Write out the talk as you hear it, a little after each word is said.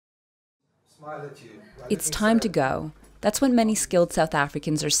It's time to go. That's what many skilled South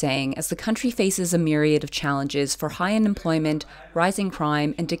Africans are saying as the country faces a myriad of challenges for high unemployment, rising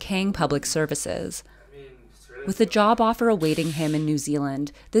crime, and decaying public services. With a job offer awaiting him in New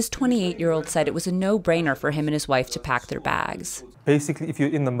Zealand, this 28-year-old said it was a no-brainer for him and his wife to pack their bags. Basically, if you're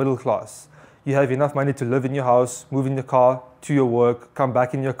in the middle class, you have enough money to live in your house, move in your car to your work, come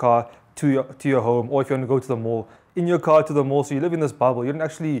back in your car to your home, or if you want to go to the mall, in your car to the mall. So you live in this bubble. You don't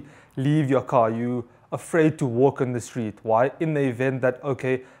actually leave your car. You're afraid to walk on the street. Why? In the event that,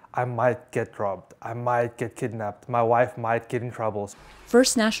 okay, I might get robbed, I might get kidnapped, my wife might get in trouble.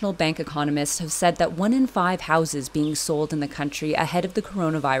 First National Bank economists have said that 1 in 5 houses being sold in the country ahead of the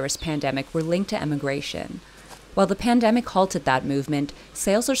coronavirus pandemic were linked to emigration. While the pandemic halted that movement,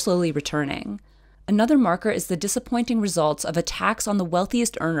 sales are slowly returning. Another marker is the disappointing results of a tax on the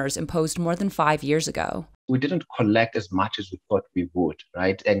wealthiest earners imposed more than 5 years ago. We didn't collect as much as we thought we would,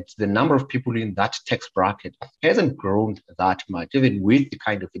 right? And the number of people in that tax bracket hasn't grown that much, even with the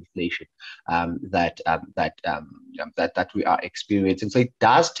kind of inflation that we are experiencing. So it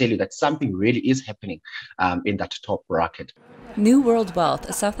does tell you that something really is happening in that top bracket. New World Wealth,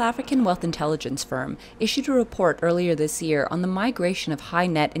 a South African wealth intelligence firm, issued a report earlier this year on the migration of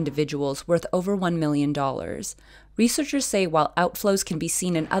high-net individuals worth over $1 million. Researchers say while outflows can be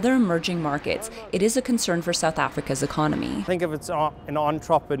seen in other emerging markets, it is a concern for South Africa's economy. I think if it's an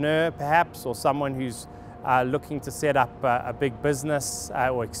entrepreneur, perhaps, or someone who's looking to set up a big business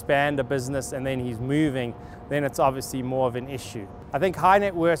or expand a business and then he's moving, then it's obviously more of an issue. I think high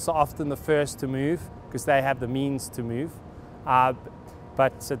net worths are often the first to move because they have the means to move.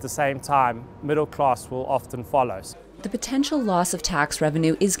 But at the same time, middle class will often follow. The potential loss of tax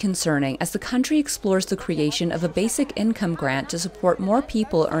revenue is concerning as the country explores the creation of a basic income grant to support more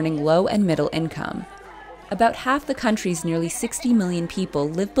people earning low and middle income. About half the country's nearly 60 million people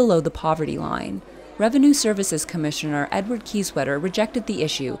live below the poverty line. Revenue Services Commissioner Edward Kieswetter rejected the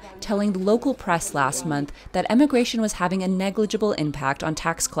issue, telling the local press last month that emigration was having a negligible impact on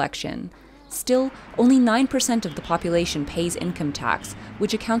tax collection. Still, only 9% of the population pays income tax,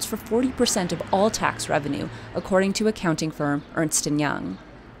 which accounts for 40% of all tax revenue, according to accounting firm Ernst & Young.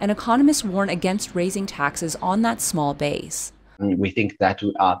 And economists warn against raising taxes on that small base. We think that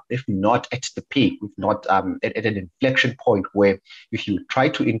we are, if not at the peak, if not at an inflection point where if you try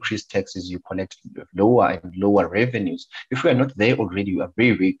to increase taxes, you collect lower and lower revenues. If we are not there already, we are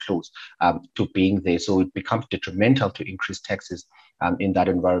very, very close to being there. So it becomes detrimental to increase taxes in that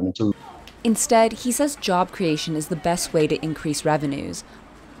environment. Instead, he says job creation is the best way to increase revenues.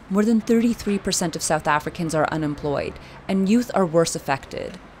 More than 33% of South Africans are unemployed, and youth are worse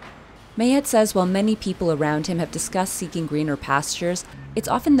affected. Mayet says while many people around him have discussed seeking greener pastures, it's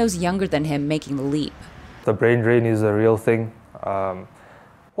often those younger than him making the leap. The brain drain is a real thing.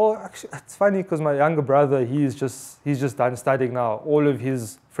 Well, actually, it's funny because my younger brother, he's just done studying now. All of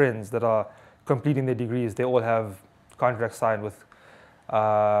his friends that are completing their degrees, they all have contracts signed with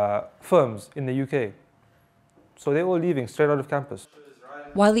firms in the UK. So they're all leaving straight out of campus.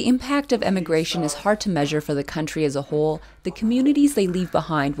 While the impact of emigration is hard to measure for the country as a whole, the communities they leave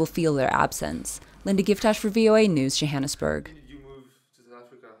behind will feel their absence. Linda Giftash for VOA News, Johannesburg.